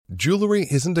Jewelry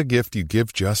isn't a gift you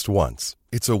give just once.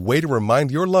 It's a way to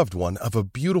remind your loved one of a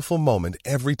beautiful moment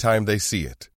every time they see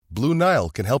it. Blue Nile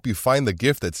can help you find the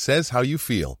gift that says how you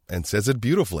feel and says it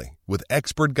beautifully, with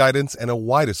expert guidance and a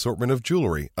wide assortment of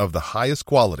jewelry of the highest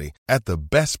quality at the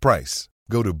best price.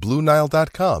 Go to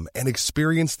BlueNile.com and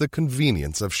experience the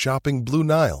convenience of shopping Blue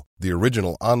Nile, the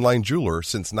original online jeweler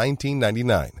since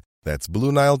 1999. That's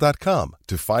BlueNile.com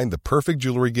to find the perfect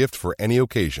jewelry gift for any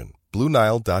occasion.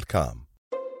 BlueNile.com.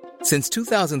 Since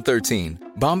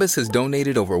 2013, Bombas has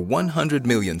donated over 100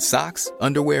 million socks,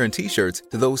 underwear, and T-shirts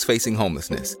to those facing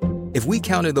homelessness. If we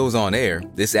counted those on air,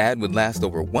 this ad would last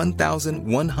over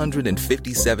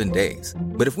 1,157 days.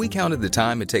 But if we counted the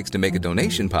time it takes to make a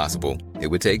donation possible, it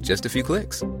would take just a few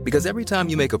clicks. Because every time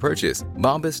you make a purchase,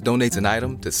 Bombas donates an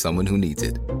item to someone who needs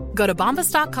it. Go to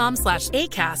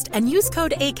bombas.com/ACAST and use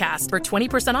code ACAST for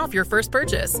 20% off your first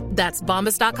purchase. That's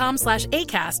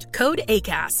bombas.com/ACAST, code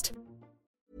ACAST.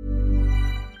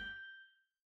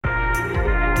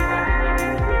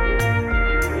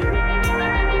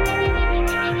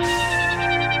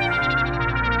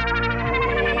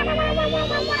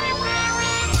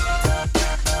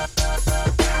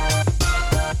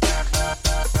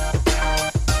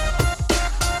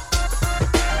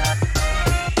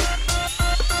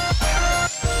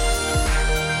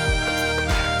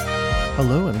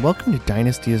 Hello and welcome to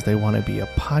Dynasty as They Want to Be, a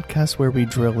podcast where we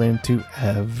drill into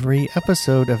every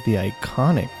episode of the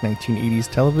iconic 1980s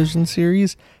television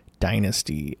series,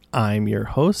 Dynasty. I'm your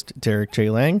host, Derek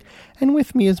J. Lang, and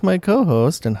with me is my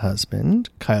co-host and husband,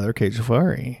 Kyler K.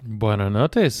 Jafari.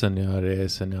 Buonanotte, signore,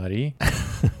 signori.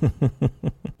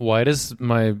 Why does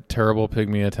my terrible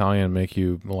pygmy Italian make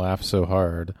you laugh so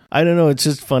hard? I don't know, it's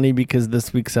just funny because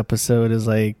this week's episode is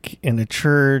like in a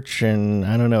church, and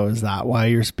I don't know, is that why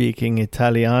you're speaking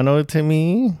Italiano to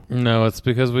me? No, it's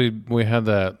because we had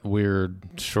that weird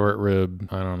short rib,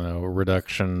 I don't know,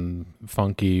 reduction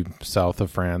funky south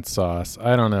of France sauce.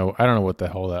 I don't know what the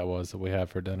hell that was that we had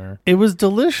for dinner. It was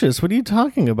delicious. What are you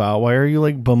talking about? Why are you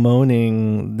like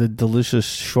bemoaning the delicious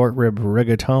short rib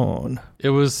rigatone? It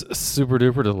was super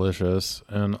duper delicious,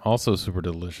 and also super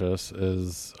delicious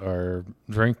is our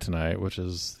drink tonight, which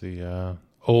is the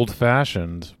old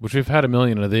fashioned, which we've had a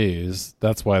million of these.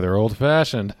 That's why they're old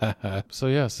fashioned. So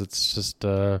yes, it's just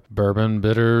bourbon,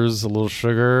 bitters, a little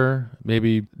sugar,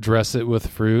 maybe dress it with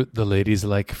fruit. The ladies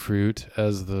like fruit,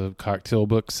 as the cocktail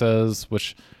book says,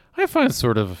 which I find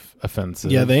sort of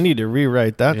offensive. Yeah, they need to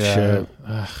rewrite that shit.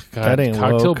 Ugh, God, that ain't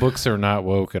cocktail woke. books are not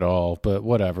woke at all, but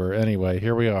whatever. Anyway,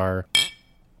 here we are.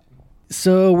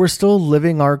 So we're still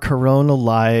living our Corona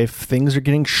life. Things are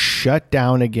getting shut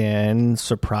down again.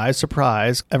 Surprise,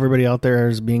 surprise. Everybody out there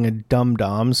is being a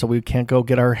dum-dum, so we can't go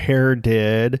get our hair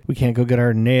did. We can't go get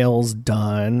our nails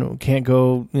done. We can't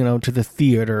go, to the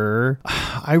theater.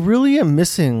 I really am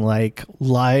missing like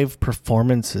live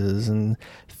performances and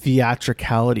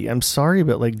theatricality. I'm sorry,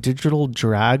 but like digital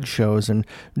drag shows and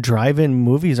drive-in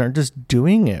movies aren't just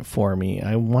doing it for me.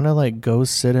 I want to like go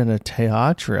sit in a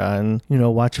theater and,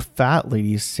 watch a fat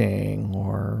lady sing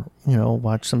or,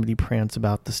 watch somebody prance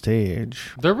about the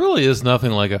stage. There really is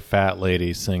nothing like a fat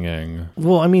lady singing.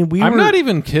 Well, I mean, I'm not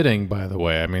even kidding, by the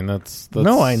way. I mean, that's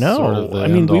no, I know. Sort of the I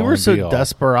mean, we were so end-all.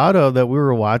 desperado that we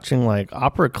were watching like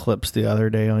opera clips the other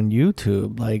day on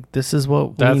YouTube. Like, this is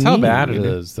what That's we how need. bad it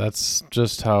is. That's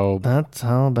just how. That's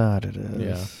how bad it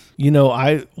is.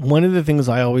 Yeah. One of the things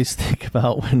I always think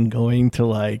about when going to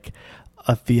like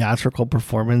a theatrical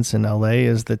performance in LA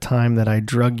is the time that I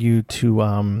drug you to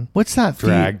what's that?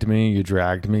 You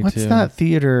dragged me What's to. that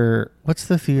theater? What's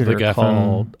the theater The Geffen.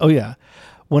 called? Oh yeah.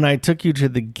 When I took you to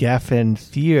the Geffen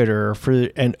Theater for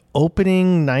an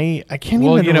opening night, I can't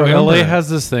even remember. LA has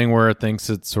this thing where it thinks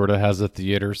it sort of has a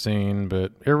theater scene,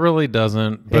 but it really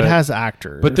doesn't. It has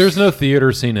actors. But there's no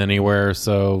theater scene anywhere,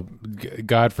 so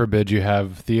God forbid you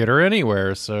have theater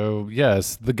anywhere. So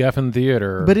yes, the Geffen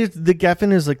Theater. But the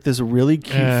Geffen is like this really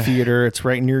cute theater. It's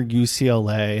right near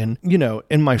UCLA. And,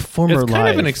 in my former life... It's kind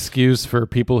of an excuse for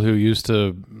people who used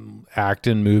to act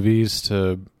in movies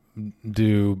to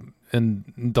do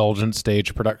indulgent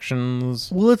stage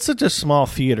productions. Well, it's such a small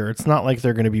theater. It's not like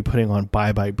they're going to be putting on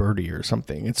Bye Bye Birdie or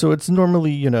something. And so it's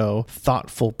normally,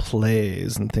 thoughtful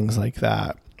plays and things like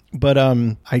that. But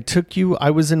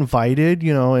I was invited,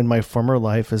 in my former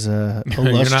life as a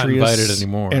illustrious You're not invited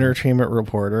anymore. Entertainment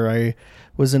reporter. I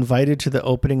was invited to the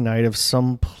opening night of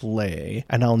some play,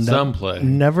 and I'll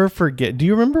never forget. Do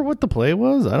you remember what the play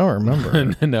was? I don't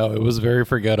remember. No, it was very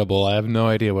forgettable. I have no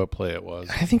idea what play it was.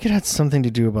 I think it had something to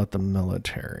do about the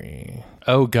military.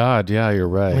 Oh God, yeah, you're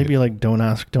right. Maybe like Don't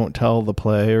Ask, Don't Tell the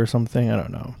play or something. I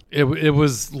don't know. It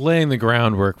was laying the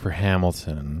groundwork for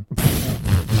Hamilton.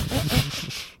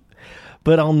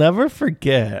 But I'll never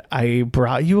forget, I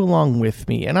brought you along with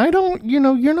me. And I don't,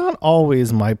 you're not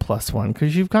always my plus one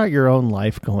because you've got your own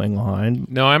life going on.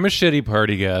 No, I'm a shitty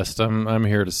party guest. I'm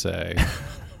here to say.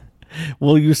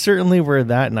 Well, you certainly were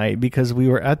that night because we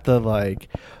were at the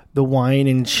wine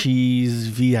and cheese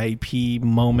VIP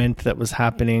moment that was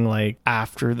happening like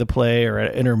after the play or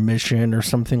at intermission or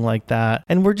something like that.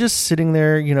 And we're just sitting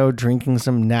there, drinking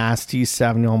some nasty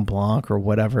Sauvignon Blanc or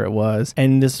whatever it was.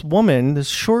 And this woman, this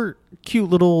short, cute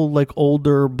little like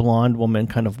older blonde woman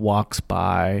kind of walks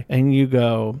by and you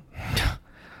go,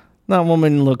 that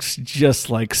woman looks just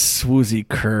like Swoosie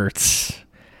Kurtz.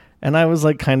 And I was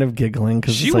like kind of giggling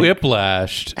because she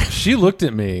whiplashed. She looked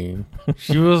at me.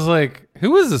 She was like,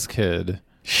 who is this kid?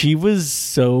 She was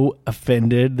so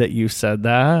offended that you said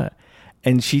that.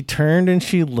 And she turned and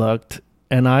she looked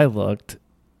and I looked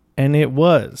and it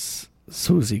was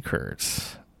Swoosie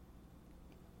Kurtz.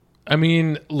 I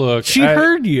mean, look. She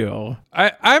heard you.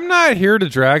 I'm not here to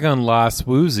drag on La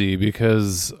Swoosie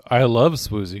because I love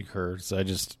Swoosie Kurtz. I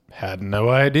just had no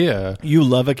idea. You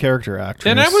love a character actress.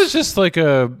 And I was just like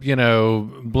a,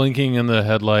 blinking in the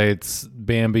headlights,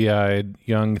 Bambi-eyed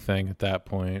young thing at that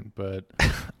point. But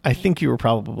I think you were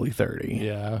probably 30.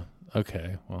 Yeah.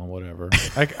 Okay. Well, whatever.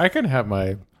 I can have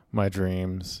my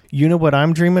dreams. You know what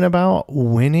I'm dreaming about?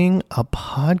 Winning a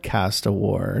podcast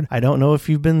award. I don't know if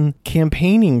you've been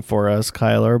campaigning for us,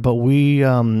 Kyler, but we...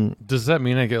 Does that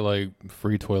mean I get like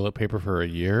free toilet paper for a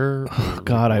year? Oh,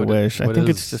 God, I wish. I think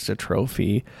it's just a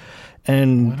trophy.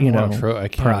 And, I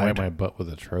can't wipe my butt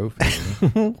with a trophy.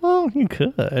 Well, you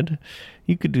could.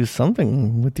 You could do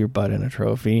something with your butt in a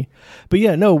trophy. But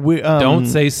yeah, no, we... Don't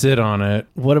say sit on it.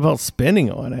 What about spinning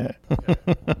on it?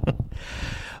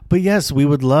 But yes, we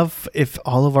would love if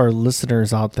all of our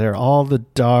listeners out there, all the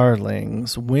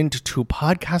darlings, went to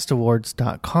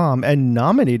podcastawards.com and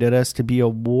nominated us to be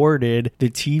awarded the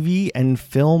TV and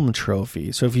film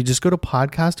trophy. So if you just go to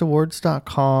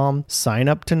podcastawards.com, sign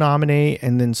up to nominate,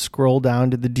 and then scroll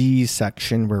down to the D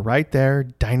section, we're right there,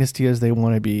 Dynasty as They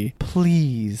Want to Be.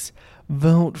 Please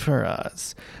vote for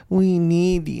us. We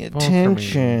need the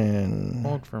attention.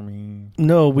 Vote for me.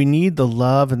 No, we need the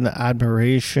love and the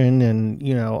admiration and,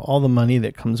 all the money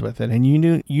that comes with it. And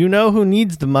you know who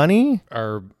needs the money?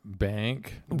 Our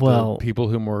bank. Well, the people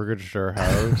who mortgaged our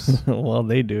house. Well,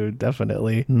 they do,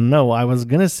 definitely. No, I was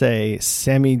going to say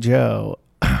Sammy Joe.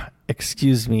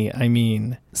 Excuse me, I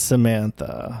mean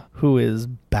Samantha, who is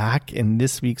back in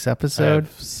this week's episode. I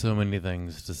have so many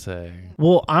things to say.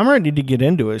 Well, I'm ready to get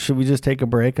into it. Should we just take a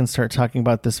break and start talking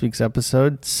about this week's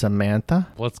episode, Samantha?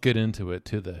 Let's get into it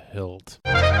to the hilt.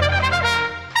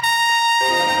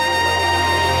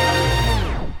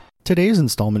 Today's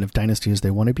installment of Dynasty as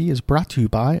They Want to Be is brought to you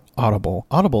by Audible.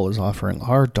 Audible is offering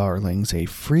our darlings a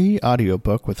free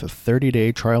audiobook with a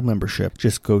 30-day trial membership.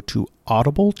 Just go to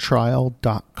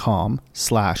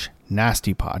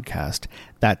audibletrial.com/nastypodcast.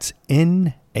 That's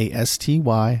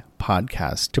NASTY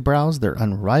podcast to browse their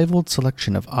unrivaled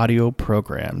selection of audio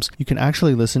programs. You can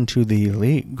actually listen to the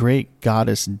late great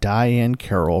goddess Diane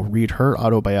Carroll read her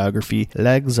autobiography,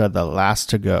 Legs Are the Last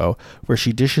to Go, where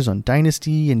she dishes on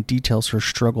Dynasty and details her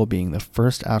struggle being the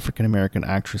first African-American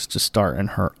actress to star in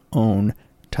her own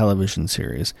television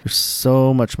series. There's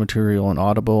so much material on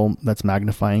Audible that's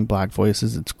magnifying Black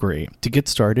voices. It's great. To get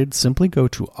started, simply go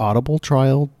to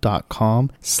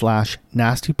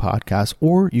audibletrial.com/nastypodcast,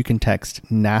 or you can text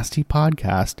nasty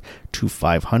podcast to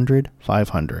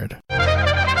 500-500.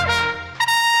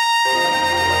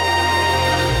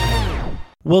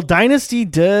 Well, Dynasty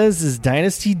does as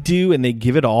Dynasty do, and they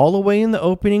give it all away in the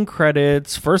opening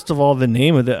credits. First of all, the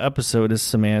name of the episode is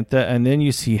Samantha, and then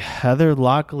you see Heather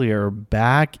Locklear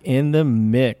back in the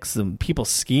mix. And people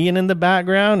skiing in the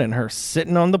background and her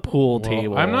sitting on the pool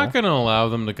table. I'm not going to allow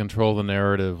them to control the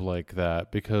narrative like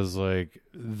that because,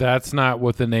 that's not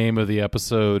what the name of the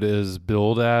episode is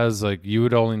billed as. You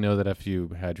would only know that if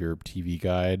you had your TV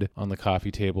guide on the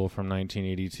coffee table from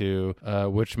 1982,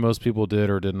 which most people did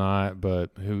or did not,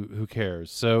 but who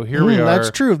cares? So here we are. That's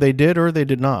true. They did or they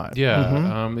did not.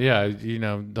 Yeah.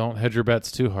 Don't hedge your bets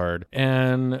too hard.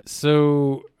 And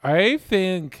so I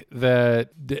think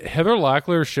that Heather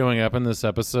Locklear showing up in this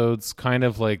episode's kind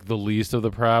of like the least of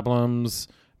the problems.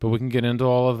 But we can get into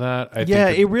all of that.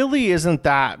 It really isn't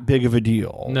that big of a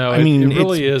deal. No, it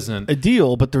really isn't a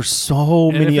deal, but there's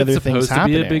so many other things happening. It's supposed to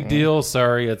be a big deal.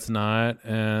 Sorry, it's not.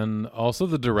 And also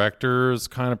the director is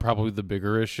kind of probably the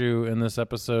bigger issue in this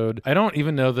episode. I don't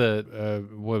even know that,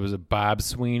 what was it, Bob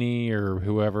Sweeney or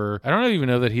whoever. I don't even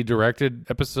know that he directed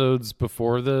episodes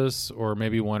before this, or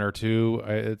maybe one or two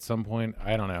at some point.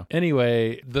 I don't know.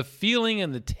 Anyway, the feeling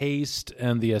and the taste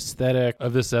and the aesthetic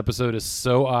of this episode is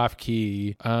so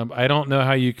off-key. I don't know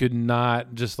how you could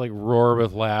not just like roar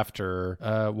with laughter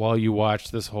while you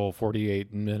watch this whole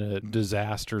 48-minute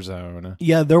disaster zone.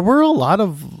 Yeah, there were a lot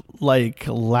of like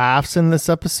laughs in this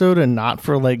episode, and not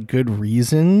for like good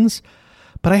reasons.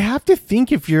 But I have to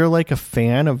think, if you're like a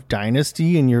fan of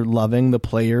Dynasty and you're loving the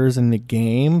players in the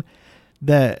game,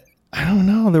 that, I don't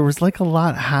know, there was like a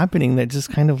lot happening that just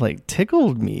kind of like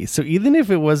tickled me. So even if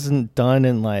it wasn't done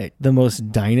in like the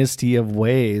most Dynasty of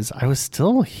ways, I was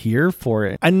still here for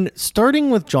it. And starting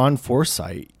with John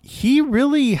Forsythe, he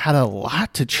really had a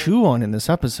lot to chew on in this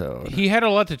episode. He had a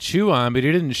lot to chew on, but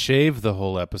he didn't shave the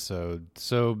whole episode.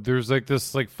 So there's like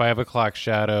this like 5 o'clock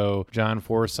shadow John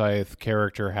Forsythe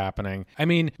character happening. I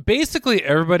mean, basically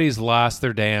everybody's lost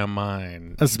their damn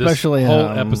mind. Especially this whole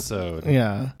episode.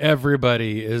 Yeah.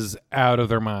 Everybody is out of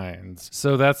their minds.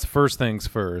 So that's first things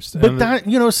first. But that,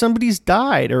 you know, somebody's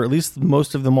died, or at least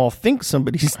most of them all think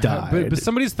somebody's died. But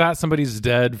somebody's thought somebody's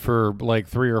dead for like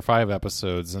 3 or 5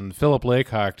 episodes, and Philip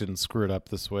Laycock didn't screw it up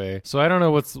this way. So I don't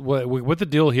know what the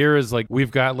deal here is. Like, we've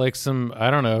got like some,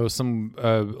 I don't know, some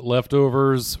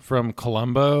leftovers from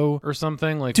Columbo or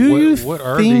something. Like, what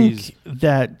are these?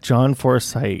 That John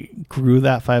Forsythe grew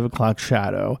that 5 o'clock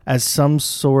shadow as some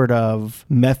sort of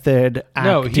method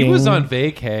acting? No, he was on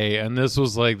vacay, and this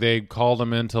was like they called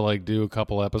him in to like do a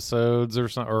couple episodes or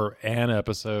something, or an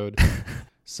episode.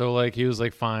 So like he was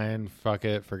like, fine, fuck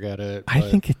it, forget it.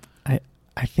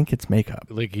 I think it's makeup.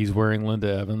 Like he's wearing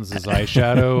Linda Evans'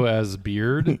 eyeshadow as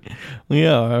beard.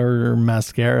 Yeah, or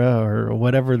mascara, or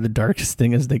whatever the darkest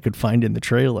thing is they could find in the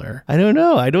trailer. I don't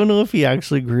know. I don't know if he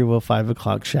actually grew a 5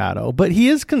 o'clock shadow, but he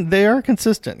is. They are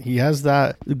consistent. He has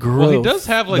that growth. Well, he does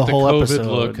have like the whole COVID episode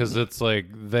look, because it's like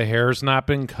the hair's not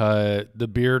been cut, the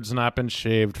beard's not been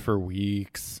shaved for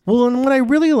weeks. Well, and what I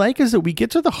really like is that we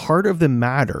get to the heart of the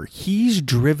matter. He's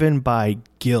driven by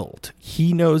guilt.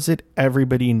 He knows it.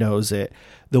 Everybody knows it.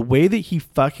 The way that he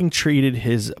fucking treated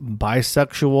his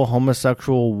bisexual,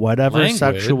 homosexual, whatever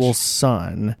sexual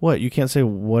son. What? You can't say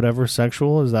whatever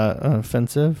sexual? Is that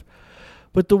offensive?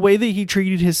 But the way that he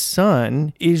treated his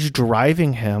son is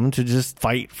driving him to just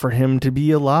fight for him to be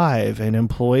alive and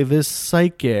employ this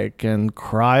psychic and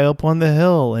cry up on the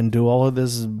hill and do all of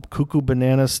this cuckoo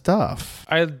banana stuff.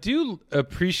 I do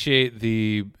appreciate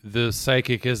the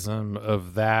psychicism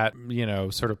of that, you know,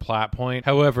 sort of plot point.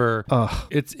 However,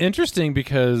 it's interesting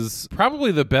because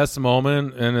probably the best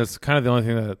moment, and it's kind of the only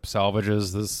thing that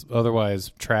salvages this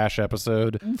otherwise trash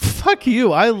episode. Fuck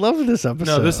you. I love this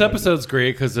episode. No, this episode's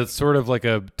great because it's sort of like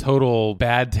a total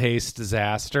bad taste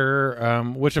disaster,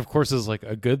 which of course is like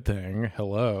a good thing.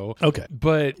 Hello. Okay.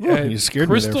 But you scared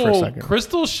me there for a second.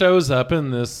 Crystal shows up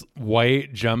in this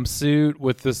white jumpsuit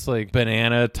with this like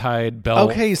banana tied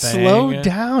belt. Okay, thing. Slow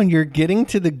down. You're getting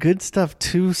to the good stuff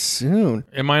too soon.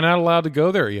 Am I not allowed to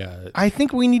go there yet? I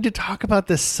think we need to talk about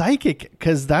the psychic,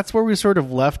 because that's where we sort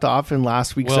of left off in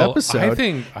last week's episode.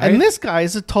 This guy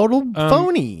is a total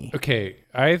phony. Okay.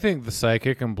 I think the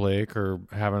psychic and Blake are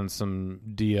having some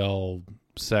DL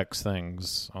sex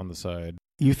things on the side.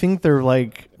 You think they're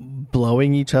like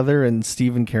blowing each other in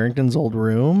Stephen Carrington's old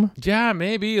room? Yeah,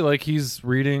 maybe. Like he's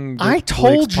reading. I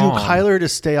told you, Kyler, to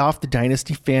stay off the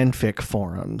Dynasty fanfic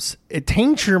forums. It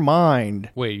taints your mind.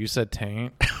 Wait, you said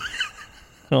taint?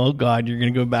 Oh, God, you're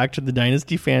going to go back to the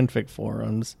Dynasty fanfic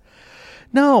forums.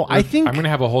 No, I think I'm going to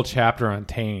have a whole chapter on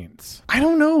taints. I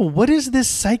don't know. What is this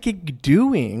psychic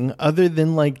doing other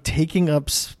than like taking up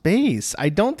space? I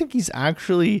don't think he's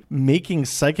actually making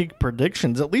psychic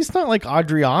predictions, at least not like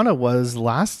Adriana was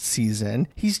last season.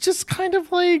 He's just kind of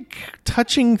like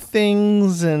touching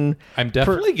things. And I'm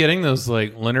definitely getting those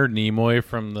like Leonard Nimoy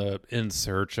from the In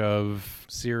Search Of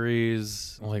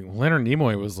series. Like Leonard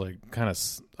Nimoy was like kind of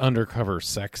undercover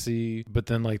sexy, but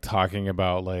then like talking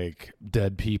about like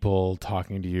dead people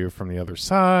talking to you from the other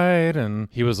side, and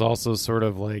he was also sort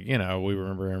of like, you know, we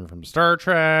remember him from Star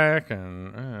Trek,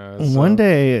 and one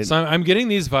day. So I'm getting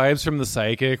these vibes from the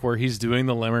psychic where he's doing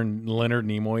the Leonard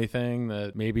Nimoy thing,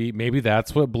 that maybe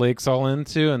that's what Blake's all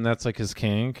into, and that's like his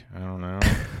kink. I don't know.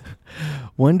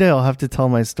 One day I'll have to tell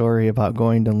my story about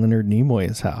going to Leonard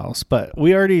Nimoy's house, but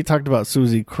we already talked about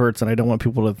Susie Kurtz, and I don't want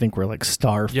people to think we're like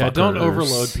star fuckers. Yeah, don't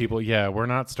overload people. Yeah, we're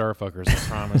not star fuckers, I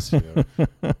promise you.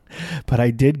 But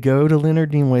I did go to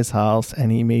Leonard Nimoy's house,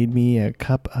 and he made me a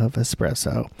cup of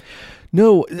espresso.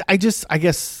 No, I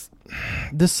guess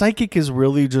the psychic is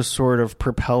really just sort of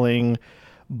propelling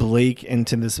Blake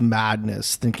into this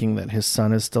madness, thinking that his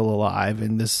son is still alive,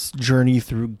 and this journey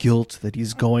through guilt that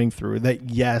he's going through that,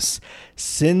 yes,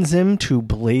 sends him to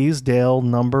Blaisdell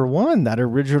 #1, that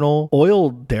original oil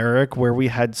derrick where we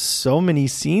had so many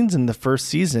scenes in the first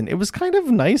season. It was kind of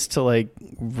nice to like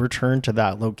return to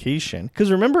that location,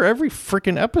 because remember, every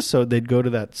freaking episode they'd go to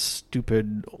that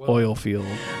stupid oil field.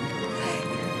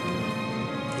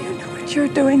 Do you know what you're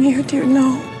doing here? Do you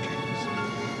know?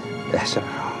 Yes, sir.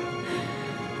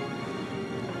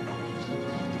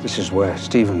 This is where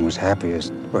Stephen was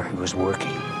happiest, where he was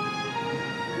working.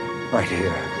 Right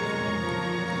here.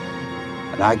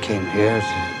 And I came here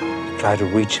to try to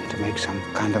reach him, to make some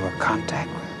kind of a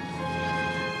contact with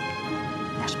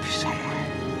him. Must be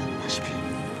somewhere. Must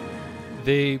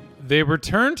be. They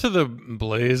return to the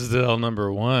Blaisdell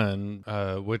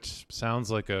 #1, which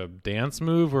sounds like a dance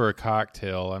move or a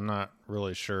cocktail. I'm not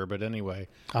really sure, but anyway,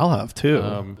 I'll have two.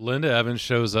 Linda Evans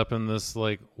shows up in this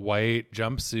like white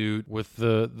jumpsuit with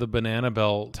the banana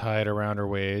belt tied around her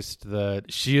waist.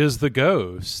 That she is the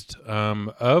ghost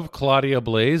of Claudia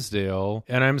Blaisdell.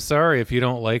 And I'm sorry if you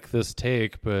don't like this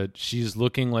take, but she's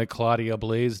looking like Claudia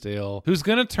Blaisdell, who's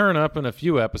going to turn up in a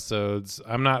few episodes.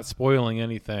 I'm not spoiling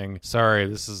anything. Sorry,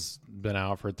 this has been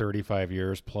out for 35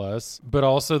 years plus. But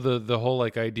also the whole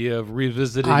like idea of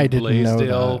revisiting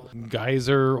Blaisdell,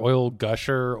 geyser, oil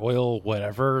gusher, oil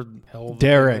whatever.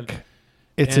 Derrick.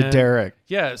 It's a derrick.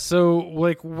 Yeah, so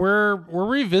like we're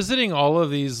revisiting all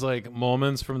of these like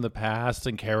moments from the past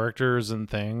and characters and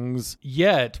things.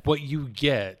 Yet what you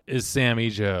get is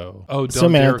Sammy Jo. Oh,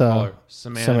 don't dare call her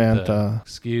Samantha.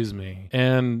 Excuse me.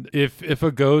 And if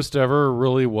a ghost ever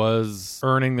really was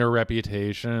earning their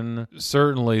reputation,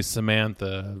 certainly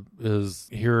Samantha is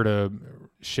here to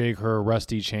shake her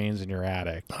rusty chains in your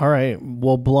attic. All right.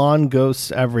 Well, blonde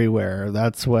ghosts everywhere.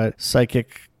 That's what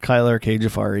psychic Kyler K.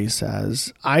 Jafari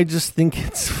says. I just think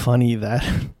it's funny that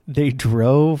they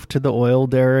drove to the oil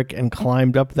derrick and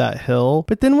climbed up that hill,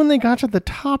 but then when they got to the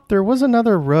top, there was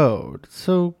another road.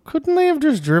 So couldn't they have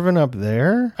just driven up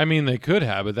there? I mean, they could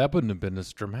have, but that wouldn't have been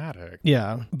as dramatic.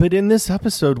 Yeah. But in this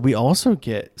episode, we also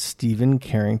get Stephen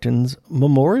Carrington's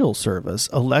memorial service.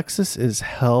 Alexis is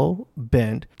hell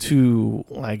bent to,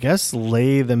 I guess,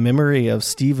 lay the memory of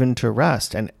Stephen to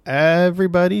rest, and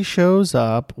everybody shows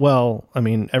up. Well, I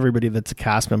mean, everybody that's a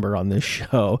cast member on this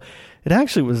show. It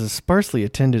actually was a sparsely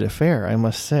attended affair, I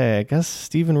must say. I guess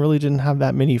Stephen really didn't have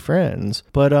that many friends.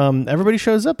 But everybody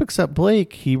shows up except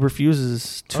Blake. He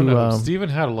refuses to... Oh, no. Stephen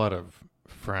had a lot of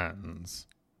friends.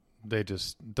 They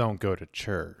just don't go to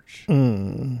church.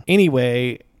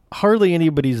 Anyway, hardly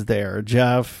anybody's there.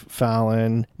 Jeff,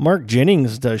 Fallon, Mark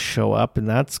Jennings does show up, and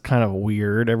that's kind of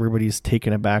weird. Everybody's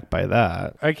taken aback by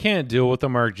that. I can't deal with the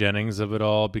Mark Jennings of it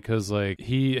all, because like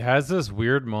he has this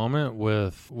weird moment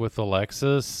with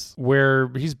Alexis where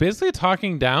he's basically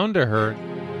talking down to her.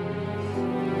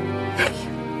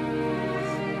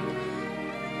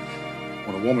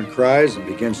 When a woman cries and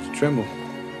begins to tremble,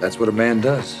 that's what a man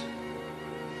does.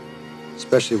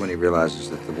 Especially when he realizes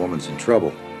that the woman's in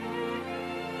trouble.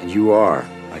 And you are.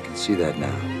 I can see that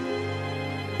now.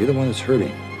 You're the one that's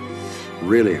hurting.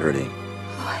 Really hurting.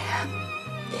 Oh, I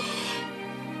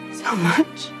am. So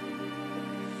much.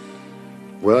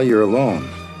 Well, you're alone.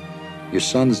 Your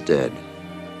son's dead.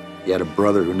 You had a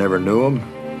brother who never knew him,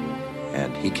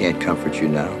 and he can't comfort you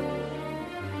now.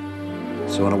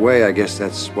 So in a way, I guess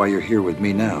that's why you're here with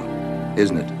me now,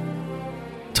 isn't it?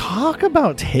 Talk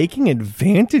about taking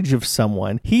advantage of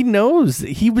someone. He knows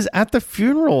he was at the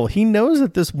funeral. He knows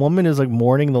that this woman is like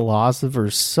mourning the loss of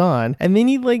her son. And then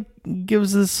he like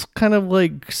gives this kind of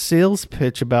like sales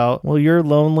pitch about, well, you're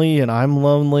lonely and I'm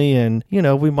lonely and, you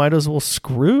know, we might as well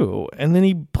screw. And then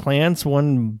he plants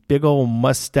one big old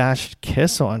mustached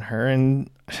kiss on her and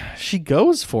she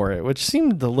goes for it, which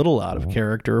seemed a little out of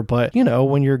character. But, you know,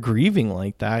 when you're grieving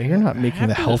like that, you're not making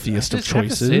the healthiest of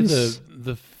choices. I have to say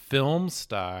the film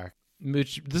stock,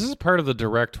 which this is part of the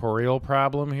directorial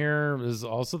problem here, is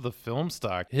also the film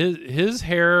stock. His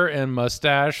hair and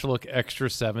mustache look extra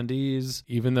 70s,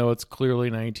 even though it's clearly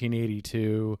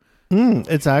 1982.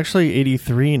 It's actually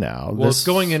 83 now. Well, it's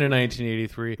going into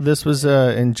 1983. This was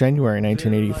in January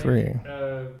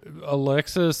 1983.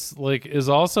 Alexis like is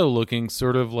also looking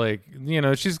sort of like, you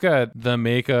know, she's got the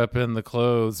makeup and the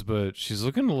clothes, but she's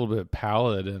looking a little bit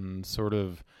pallid and sort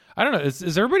of, I don't know.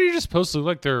 Is everybody just supposed to look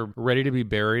like they're ready to be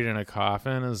buried in a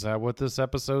coffin? Is that what this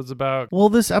episode's about? Well,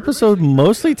 this episode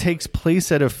mostly takes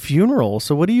place at a funeral,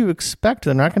 so what do you expect?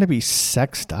 They're not going to be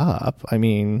sexed up. I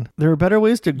mean, there are better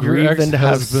ways to grieve than to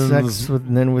have sex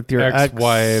with your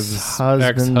ex-wife's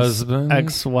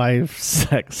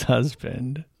ex-wife's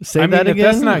ex-husband. Say that if again?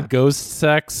 That's not ghost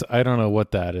sex, I don't know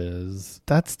what that is.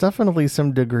 That's definitely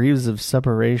some degrees of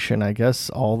separation, I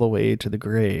guess, all the way to the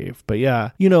grave. But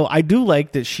yeah, I do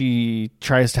like that she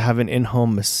tries to have an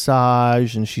in-home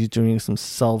massage and she's doing some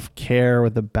self-care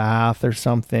with a bath or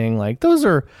something. Like, those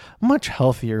are much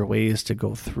healthier ways to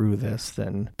go through this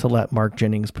than to let Mark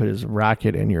Jennings put his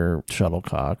racket in your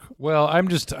shuttlecock. Well, I'm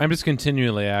just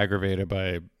continually aggravated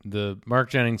by the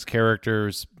Mark Jennings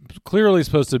characters clearly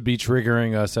supposed to be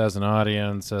triggering us as an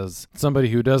audience, as somebody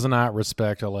who does not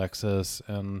respect Alexis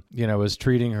and, is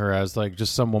treating her as like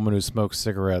just some woman who smokes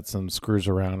cigarettes and screws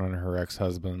around on her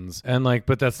ex-husbands. And like,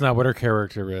 but that's not what her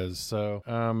character is. So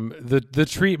the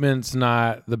treatment's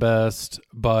not the best,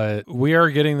 but we are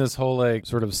getting this whole like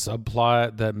sort of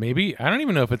subplot that maybe, I don't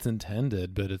even know if it's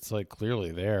intended, but it's like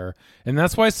clearly there. And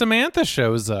that's why Samantha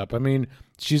shows up. I mean,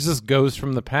 she's this ghost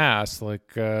from the past,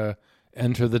 like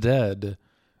Enter the Dead.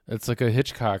 It's like a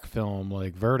Hitchcock film,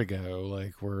 like Vertigo,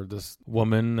 like where this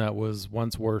woman that was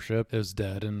once worshipped is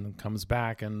dead and comes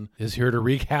back and is here to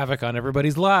wreak havoc on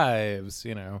everybody's lives,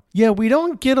 Yeah, we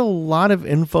don't get a lot of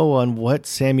info on what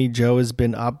Sammy Jo has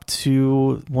been up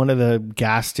to. One of the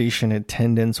gas station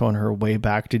attendants on her way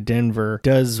back to Denver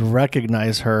does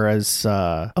recognize her as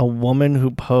a woman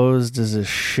who posed as a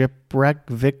shipwreck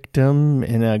victim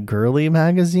in a girly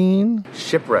magazine.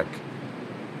 Shipwreck.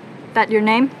 That your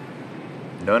name?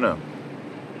 No.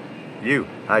 You.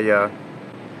 I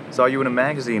saw you in a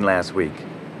magazine last week.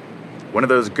 One of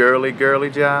those girly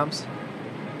jobs?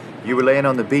 You were laying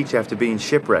on the beach after being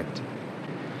shipwrecked.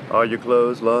 All your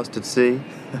clothes lost at sea?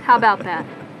 How about that?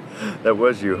 That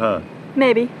was you, huh?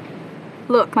 Maybe.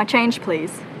 Look, my change,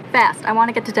 please. Fast, I want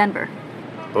to get to Denver.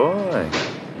 Boy,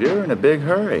 you're in a big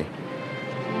hurry.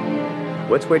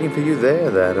 What's waiting for you there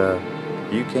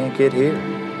that, you can't get here?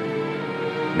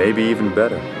 Maybe even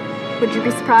better. Would you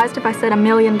be surprised if I said $1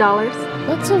 million?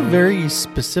 That's a very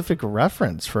specific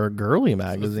reference for a girly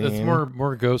magazine. It's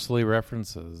more ghostly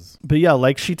references. But yeah,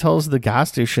 like she tells the gas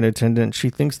station attendant,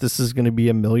 she thinks this is going to be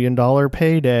 $1 million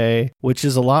payday, which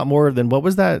is a lot more than, what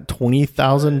was that,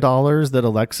 $20,000 that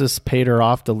Alexis paid her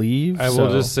off to leave? I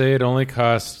will just say it only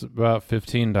cost about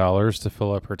 $15 to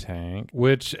fill up her tank,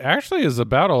 which actually is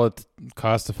about all it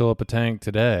costs to fill up a tank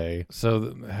today.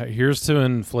 So here's to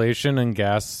inflation and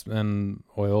gas and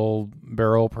oil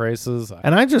barrel prices.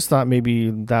 And I just thought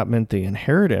maybe that meant the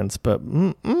inheritance, but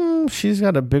she's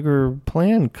got a bigger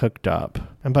plan cooked up.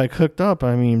 And by cooked up,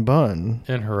 I mean bun.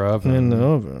 In her oven. In the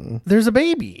oven. There's a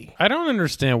baby. I don't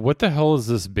understand. What the hell is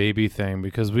this baby thing?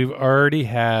 Because we've already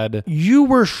had... You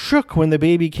were shook when the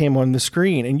baby came on the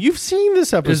screen, and you've seen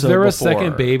this episode Is there before. a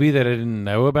second baby that I didn't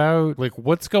know about? Like,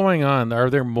 what's going on?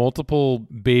 Are there multiple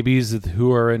babies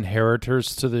who are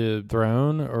inheritors to the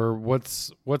throne? Or what's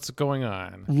going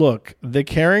on? Look, the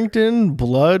Carrington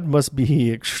blood must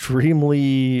be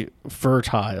extremely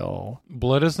fertile.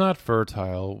 Blood is not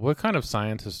fertile. What kind of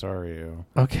scientist are you?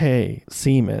 Okay,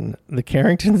 semen. The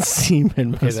Carrington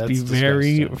semen must be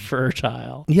very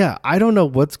fertile. Yeah, I don't know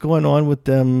what's going on with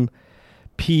them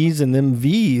P's and them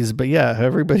V's, but yeah,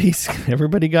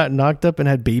 everybody got knocked up and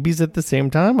had babies at the same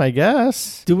time, I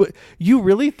guess. Do you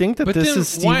really think that this is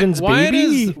Steven's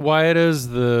baby? Why does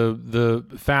the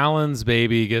Fallon's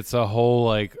baby gets a whole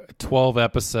like 12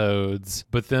 episodes,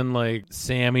 but then like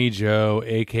Sammy Jo,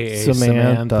 aka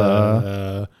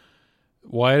Samantha,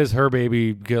 why does her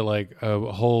baby get like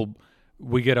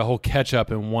we get a whole catch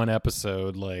up in one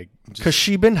episode? Like, because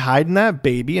she been hiding that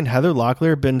baby and Heather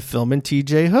Locklear been filming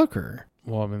TJ Hooker.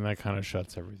 Well, I mean, that kind of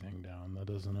shuts everything down, though,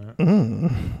 doesn't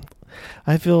it?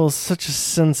 I feel such a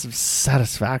sense of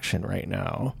satisfaction right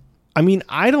now. I mean,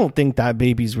 I don't think that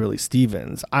baby's really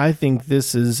Steven's. I think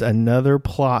this is another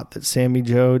plot that Sammy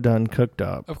Jo done cooked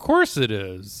up. Of course it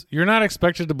is. You're not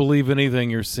expected to believe anything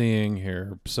you're seeing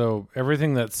here. So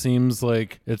everything that seems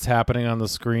like it's happening on the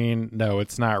screen, no,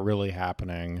 it's not really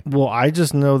happening. Well, I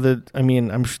just know that, I mean,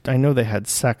 I know they had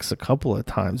sex a couple of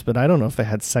times, but I don't know if they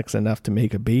had sex enough to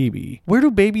make a baby. Where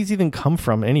do babies even come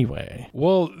from anyway?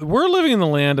 Well, we're living in the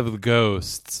land of the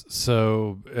ghosts.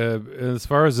 So as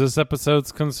far as this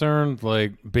episode's concerned,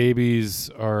 like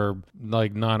babies are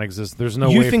like non-existent. There's no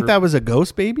way. You think that was a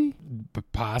ghost baby?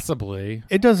 Possibly.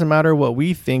 It doesn't matter what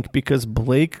we think because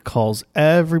Blake calls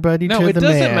everybody to the No, it doesn't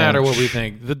match. matter what we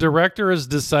think. The director has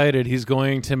decided he's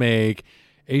going to make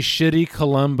a shitty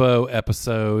Columbo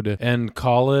episode and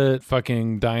call it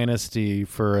fucking Dynasty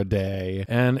for a day.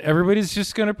 And everybody's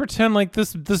just going to pretend like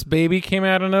this baby came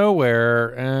out of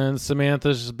nowhere and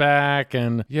Samantha's back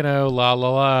and, la, la,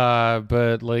 la.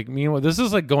 But like, meanwhile, this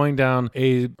is like going down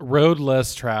a road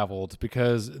less traveled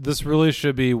because this really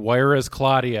should be, where is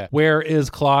Claudia? Where is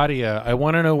Claudia? I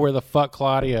want to know where the fuck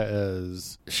Claudia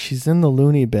is. She's in the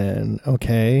loony bin,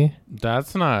 okay?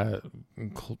 That's not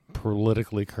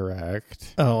politically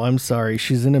correct. Oh, I'm sorry.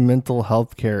 She's in a mental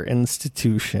health care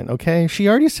institution, okay? She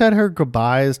already said her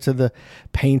goodbyes to the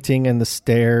painting and the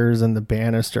stairs and the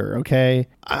banister, okay?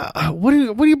 What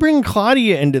are you bringing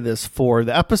Claudia into this for?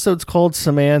 The episode's called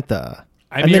Samantha.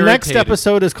 The next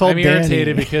episode is called I'm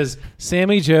irritated because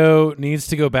Sammy Jo needs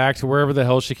to go back to wherever the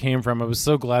hell she came from. I was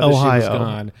so glad that Ohio. she was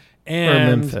gone. And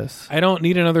or Memphis. I don't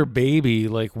need another baby.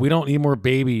 Like, we don't need more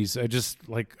babies.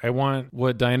 I want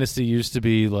what Dynasty used to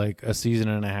be like a season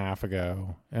and a half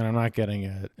ago, and I'm not getting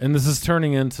it. And this is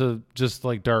turning into just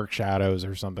like Dark Shadows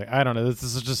or something. I don't know. This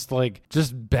is just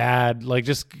bad. Like,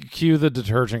 just cue the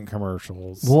detergent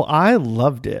commercials. Well, I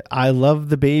loved it. I love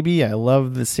the baby. I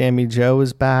love that Sammy Jo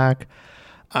is back.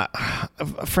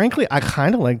 Frankly, I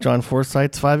kind of like John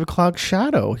Forsythe's 5 o'clock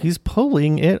shadow. He's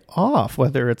pulling it off,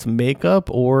 whether it's makeup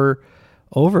or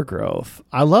overgrowth.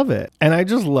 I love it. And I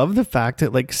just love the fact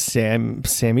that like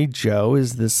Sammy Jo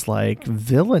is this like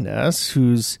villainess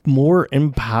who's more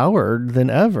empowered than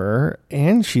ever.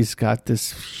 And she's got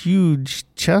this huge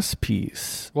chess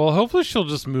piece. Well, hopefully she'll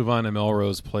just move on to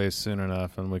Melrose Place soon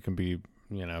enough and we can be,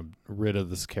 rid of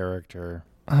this character.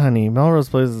 Honey, Melrose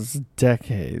Place is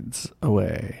decades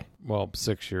away. Well,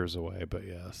 6 years away, but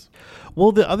yes.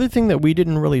 Well, the other thing that we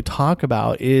didn't really talk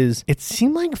about is it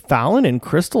seemed like Fallon and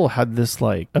Crystal had this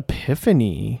like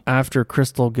epiphany after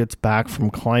Crystal gets back from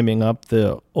climbing up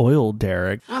the oil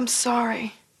derrick. I'm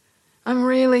sorry. I'm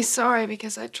really sorry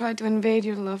because I tried to invade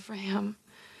your love for him,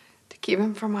 to keep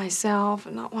him for myself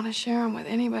and not want to share him with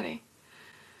anybody.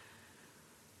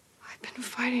 I've been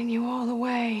fighting you all the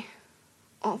way,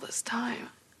 all this time,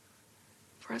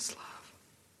 for his love.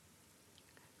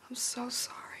 I'm so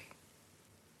sorry.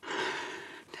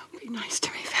 Don't be nice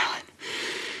to me, Fallon.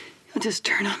 You'll just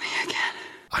turn on me again.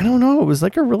 I don't know. It was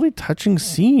like a really touching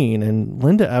scene, and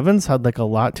Linda Evans had like a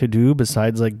lot to do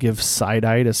besides like give side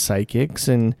eye to psychics,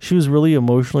 and she was really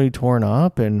emotionally torn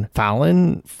up. And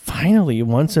Fallon finally,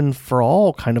 once and for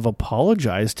all, kind of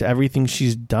apologized to everything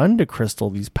she's done to Crystal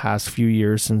these past few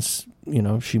years since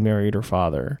she married her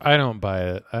father. I don't buy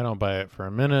it. I don't buy it for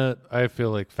a minute. I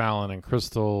feel like Fallon and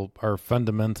Crystal are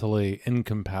fundamentally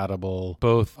incompatible,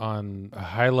 both on a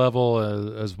high level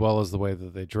as well as the way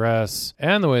that they dress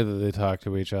and the way that they talk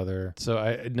to each other. So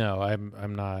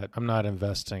I'm not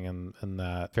investing in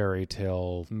that fairy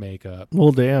tale makeup.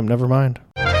 Well, damn, never mind.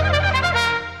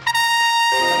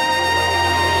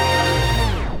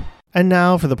 And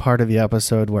now for the part of the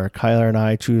episode where Kyler and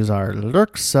I choose our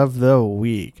looks of the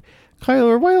week.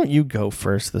 Kyler, why don't you go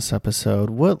first this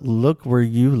episode? What look were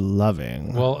you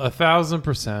loving? Well,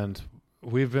 1,000%.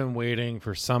 We've been waiting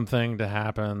for something to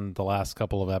happen the last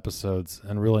couple of episodes,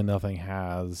 and really nothing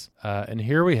has. And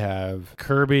here we have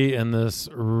Kirby in this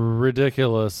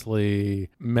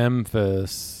ridiculously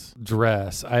Memphis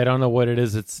dress. I don't know what it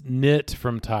is. It's knit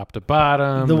from top to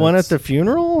bottom. The one at the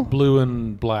funeral? Blue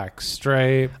and black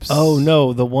stripes. Oh,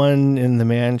 no, the one in the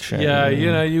mansion. Yeah,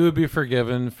 you would be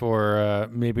forgiven for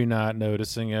maybe not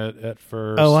noticing it at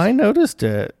first. Oh, I noticed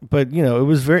it. But,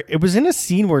 it was in a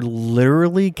scene where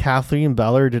literally Kathleen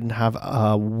Beller didn't have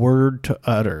a word to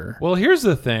utter. Well, here's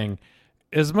the thing.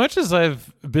 As much as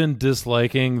I've been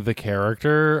disliking the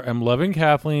character, I'm loving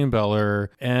Kathleen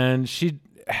Beller, and she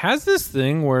has this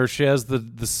thing where she has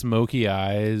the smoky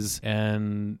eyes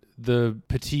and the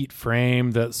petite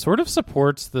frame that sort of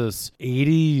supports this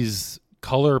 80s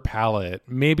color palette.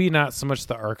 Maybe not so much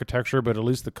the architecture, but at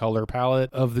least the color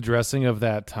palette of the dressing of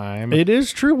that time. It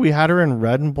is true. We had her in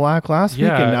red and black last week,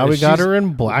 and now we got her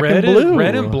in black and blue.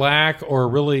 Red and black, or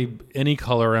really any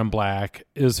color in black,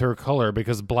 is her color,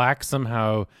 because black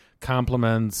somehow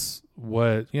complements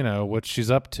what she's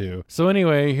up to. So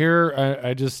anyway, here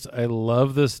I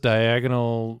love this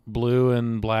diagonal blue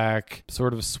and black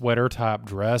sort of sweater top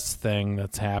dress thing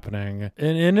that's happening,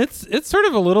 and it's sort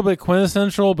of a little bit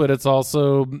quintessential, but it's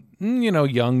also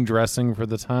young dressing for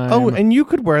the time. Oh, and you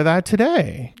could wear that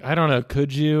today. I don't know,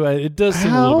 could you? It does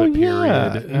seem a little bit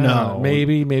period. Yeah. No,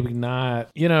 maybe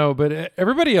not. But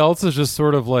everybody else is just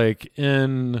sort of like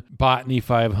in Botany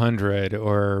 500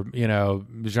 or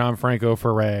Gianfranco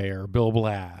Ferré or Bill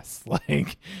Blass,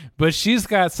 but she's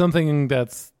got something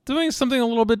that's doing something a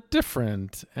little bit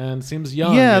different and seems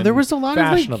young. Yeah, and there was a lot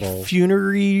fashionable. of like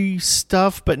funerary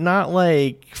stuff, but not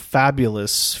like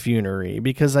fabulous funerary,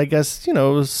 because I guess, it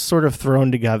was sort of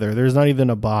thrown together. There's not even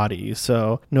a body,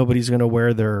 so nobody's going to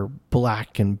wear their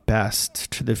black and best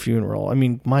to the funeral. I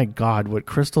mean, my God, what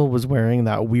Crystal was wearing,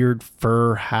 that weird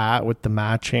fur hat with the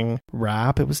matching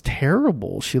wrap, it was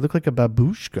terrible. She looked like a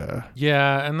babushka.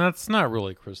 Yeah, and that's not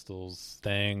really Crystal's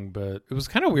thing, but it was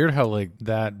kind of weird how like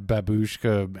that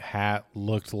babushka hat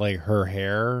looked like her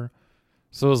hair.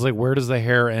 So it was like, where does the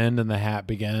hair end and the hat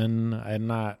begin? I'm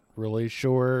not really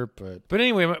sure, but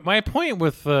anyway, my point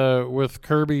with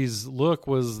Kirby's look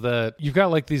was that you've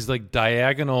got like these like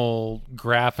diagonal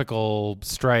graphical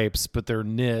stripes, but they're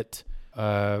knit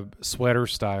sweater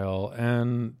style,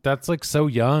 and that's like so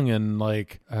young and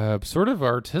like sort of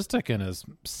artistic in a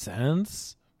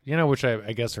sense, which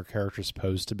I guess her character's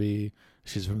supposed to be.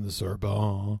 She's from the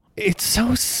Sorbonne. It's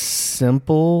so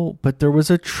simple, but there was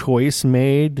a choice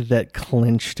made that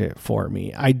clinched it for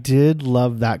me. I did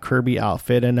love that Kirby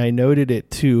outfit, and I noted it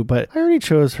too, but I already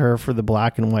chose her for the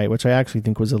black and white, which I actually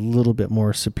think was a little bit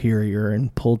more superior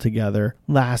and pulled together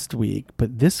last week.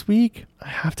 But this week, I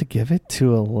have to give it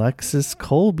to Alexis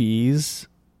Colby's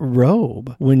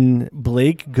robe. When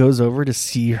Blake goes over to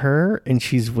see her and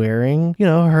she's wearing,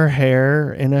 her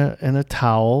hair in a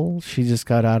towel. She just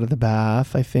got out of the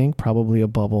bath, I think, probably a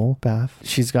bubble bath.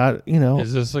 She's got,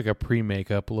 Is this like a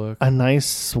pre-makeup look? A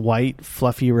nice white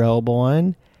fluffy robe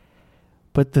on.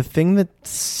 But the thing that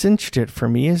cinched it for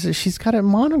me is that she's got it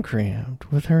monogrammed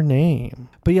with her name.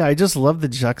 But yeah, I just love the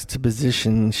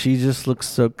juxtaposition. She just looks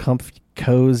so comfy,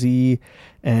 cozy.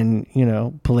 And,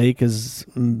 Blake is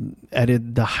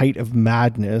at the height of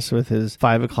madness with his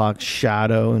 5 o'clock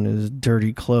shadow and his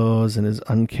dirty clothes and his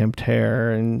unkempt hair.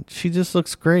 And she just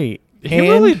looks great. He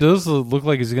really does look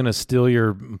like he's going to steal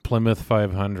your Plymouth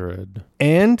 500.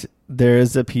 And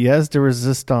there's a pièce de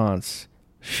résistance.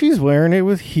 She's wearing it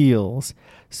with heels.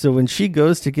 So when she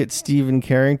goes to get Stephen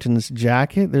Carrington's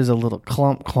jacket, there's a little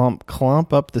clump, clump,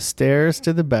 clump up the stairs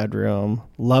to the bedroom.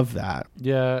 Love that.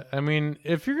 Yeah, I mean,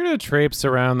 if you're going to traipse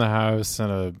around the house in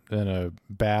a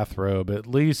bathrobe, at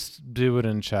least do it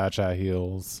in cha-cha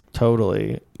heels.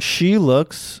 Totally. She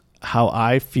looks how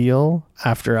I feel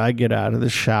after I get out of the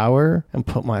shower and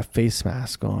put my face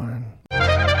mask on.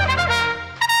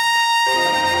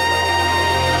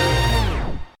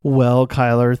 Well,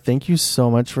 Kyler, thank you so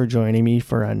much for joining me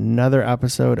for another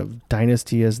episode of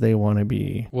Dynasty as They Want to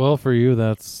Be. Well, for you,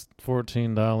 that's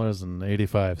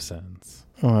 $14.85.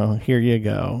 Well, here you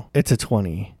go. It's a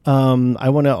 20. I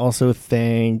want to also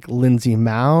thank Lindsay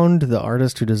Mound, the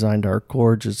artist who designed our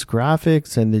gorgeous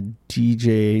graphics, and the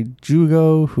DJ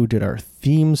Jugo, who did our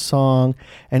theme song,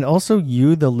 and also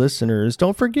you, the listeners.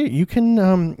 Don't forget, you can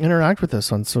interact with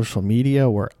us on social media.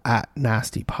 We're at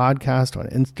Nasty Podcast on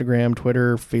Instagram,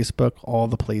 Twitter, Facebook, all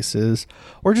the places.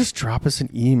 Or just drop us an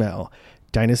email,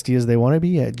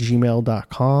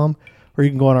 dynastyastheywannabe@gmail.com. Or you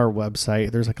can go on our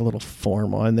website. There's like a little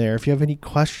form on there. If you have any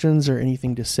questions or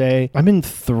anything to say, I'm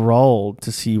enthralled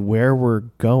to see where we're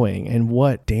going and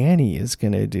what Danny is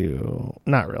going to do.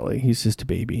 Not really. He's just a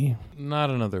baby. Not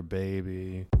another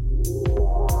baby.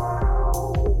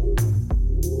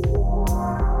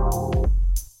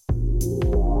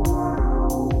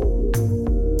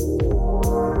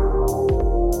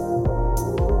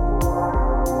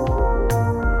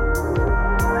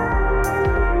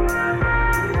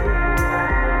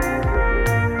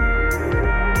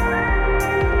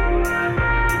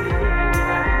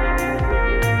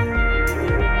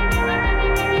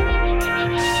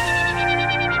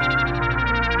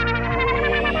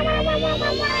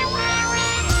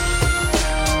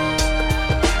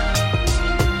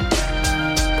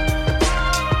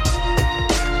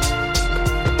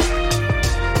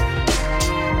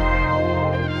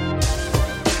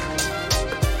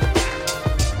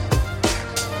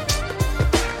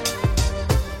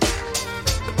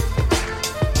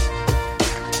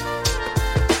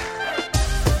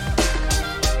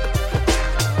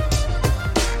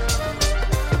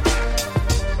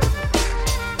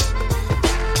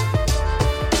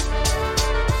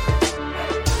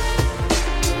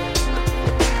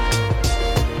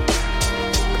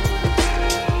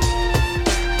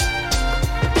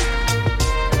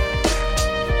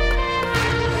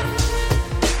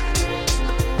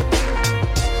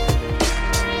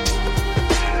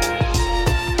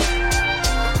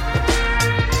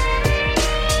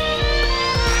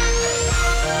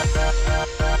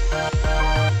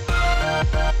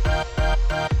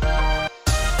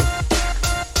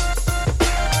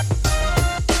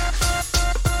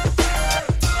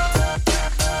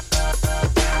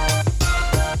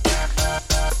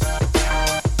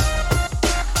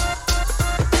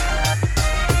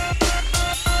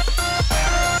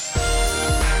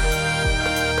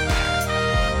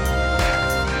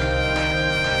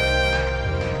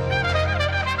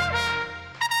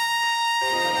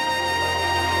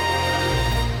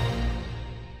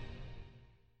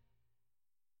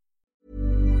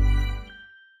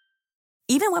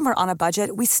 Even when we're on a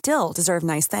budget, we still deserve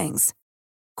nice things.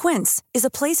 Quince is a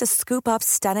place to scoop up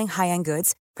stunning high-end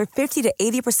goods for 50 to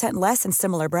 80% less than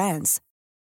similar brands.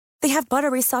 They have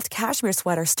buttery soft cashmere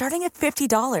sweaters starting at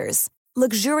 $50,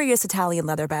 luxurious Italian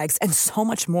leather bags, and so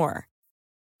much more.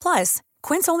 Plus,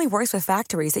 Quince only works with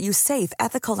factories that use safe,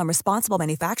 ethical, and responsible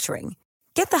manufacturing.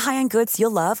 Get the high-end goods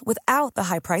you'll love without the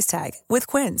high price tag with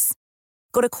Quince.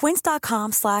 Go to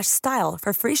quince.com/style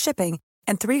for free shipping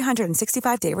and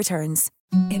 365-day returns.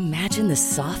 Imagine the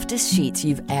softest sheets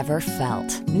you've ever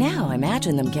felt. Now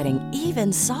imagine them getting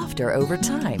even softer over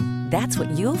time. That's what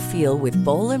you'll feel with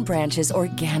Boll & Branch's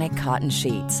organic cotton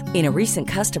sheets. In a recent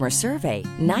customer survey,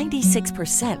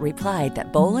 96% replied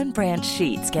that Boll & Branch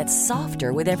sheets get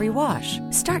softer with every wash.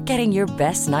 Start getting your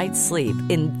best night's sleep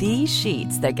in these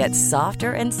sheets that get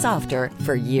softer and softer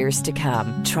for years to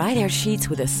come. Try their sheets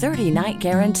with a 30-night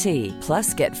guarantee.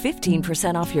 Plus, get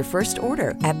 15% off your first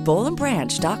order at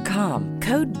bollandbranch.com.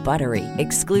 Code BUTTERY.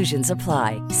 Exclusions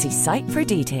apply. See site for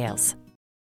details.